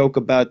did joke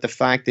about the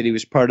fact that he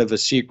was part of a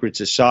secret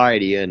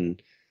society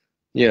and,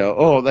 you know,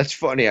 oh, that's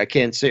funny. I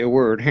can't say a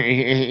word.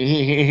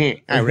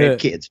 I read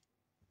kids.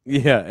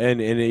 Yeah,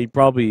 and he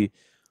probably,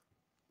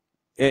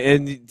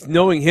 and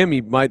knowing him,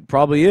 he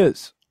probably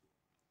is.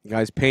 The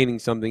guy's painting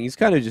something. He's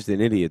kind of just an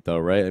idiot, though,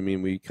 right? I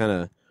mean, we kind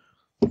of...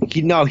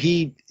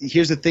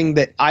 Here's the thing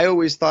that I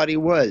always thought he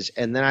was,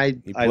 and then I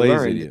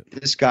learned that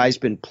this guy's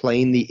been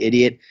playing the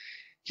idiot.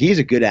 He's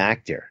a good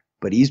actor,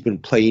 but he's been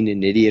playing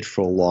an idiot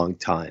for a long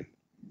time.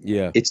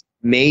 Yeah. It's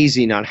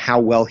amazing on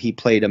how well he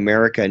played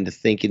America into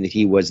thinking that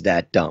he was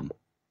that dumb.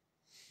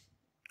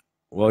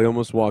 Well, he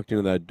almost walked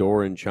into that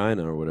door in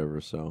China or whatever,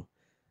 so...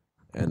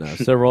 And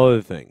several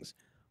other things.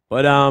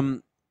 But,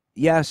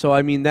 Yeah, so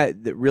I mean that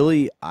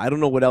really, I don't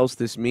know what else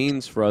this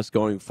means for us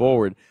going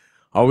forward.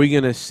 Are we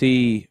going to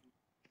see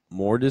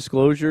more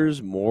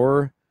disclosures,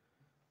 more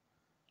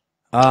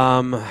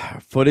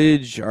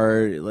footage,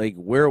 or like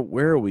where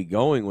are we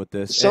going with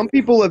this? Some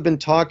people have been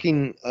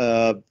talking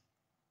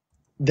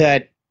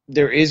that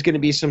there is going to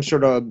be some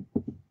sort of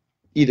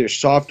either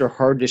soft or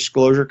hard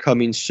disclosure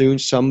coming soon,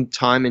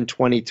 sometime in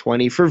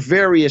 2020, for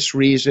various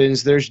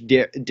reasons. There's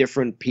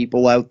different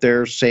people out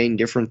there saying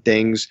different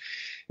things.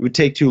 It would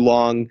take too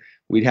long.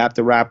 We'd have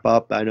to wrap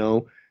up, I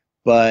know.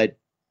 But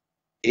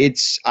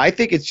I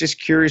think it's just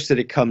curious that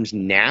it comes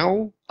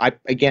now. I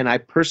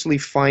personally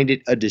find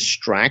it a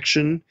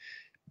distraction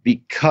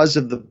because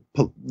of the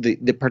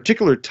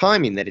particular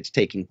timing that it's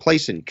taking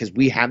place in, because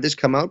we had this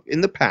come out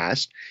in the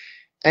past.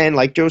 And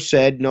like Joe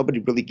said, nobody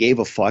really gave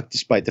a fuck,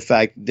 despite the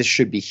fact that this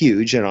should be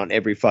huge and on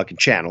every fucking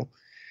channel.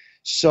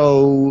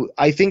 So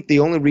I think the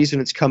only reason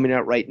it's coming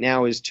out right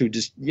now is to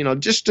just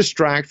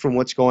distract from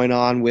what's going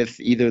on with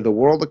either the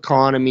world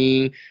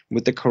economy,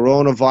 with the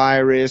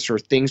coronavirus, or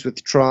things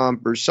with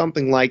Trump or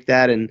something like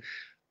that. And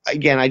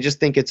again, I just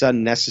think it's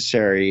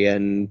unnecessary,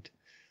 and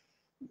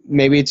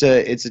maybe it's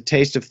a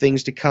taste of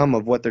things to come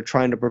of what they're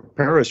trying to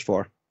prepare us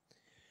for.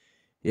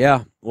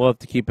 Yeah, we'll have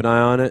to keep an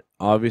eye on it.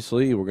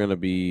 Obviously, we're going to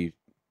be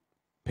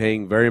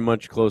paying very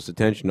much close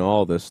attention to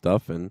all this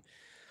stuff, and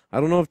I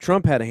don't know if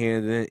Trump had a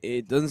hand in it.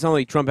 It doesn't sound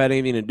like Trump had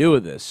anything to do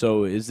with this.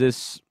 So is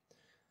this,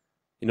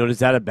 is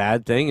that a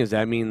bad thing? Does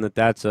that mean that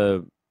that's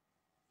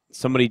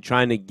somebody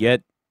trying to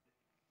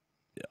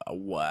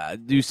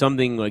do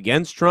something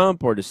against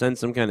Trump, or to send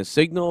some kind of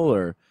signal,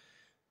 or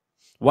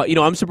what?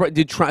 I'm surprised.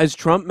 Has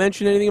Trump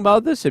mentioned anything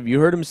about this? Have you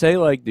heard him say,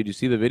 like, did you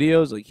see the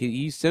videos? Like,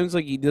 he seems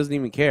like he doesn't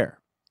even care.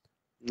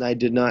 I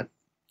did not.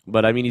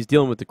 But, I mean, he's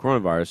dealing with the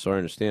coronavirus, so I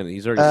understand it.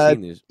 He's already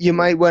seen these. You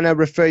might want to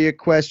refer your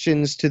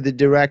questions to the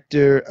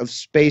director of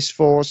Space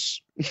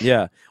Force.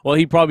 Yeah. Well,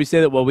 he'd probably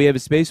say that, well, we have a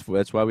Space Force.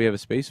 That's why we have a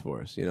Space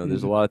Force.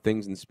 There's a lot of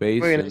things in space.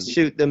 We're going to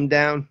shoot them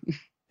down.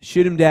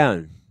 Shoot him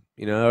down,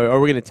 or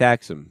we're going to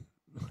tax him.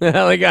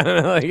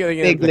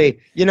 Bigly.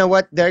 You know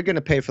what? They're going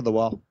to pay for the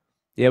wall.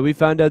 Yeah, we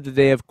found out that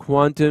they have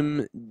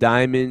quantum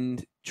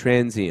diamond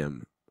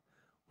transium,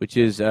 which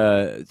is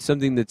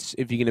something that's,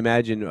 if you can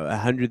imagine,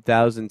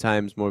 100,000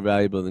 times more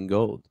valuable than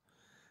gold.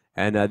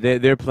 And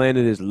their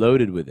planet is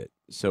loaded with it.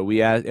 So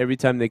we ask, every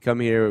time they come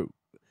here,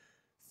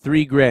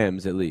 3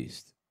 grams at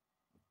least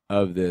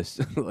of this.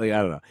 I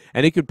don't know.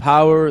 And it could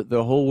power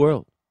the whole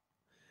world.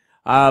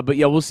 But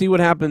yeah, we'll see what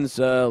happens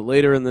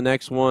later in the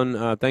next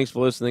one. Thanks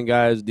for listening,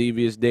 guys.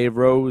 Devious Dave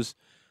Rose.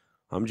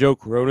 I'm Joe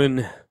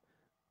Cronin.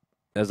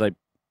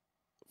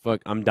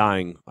 I'm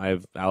dying. I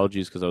have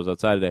allergies because I was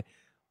outside today.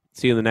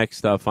 See you in the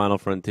next Final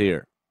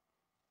Frontier.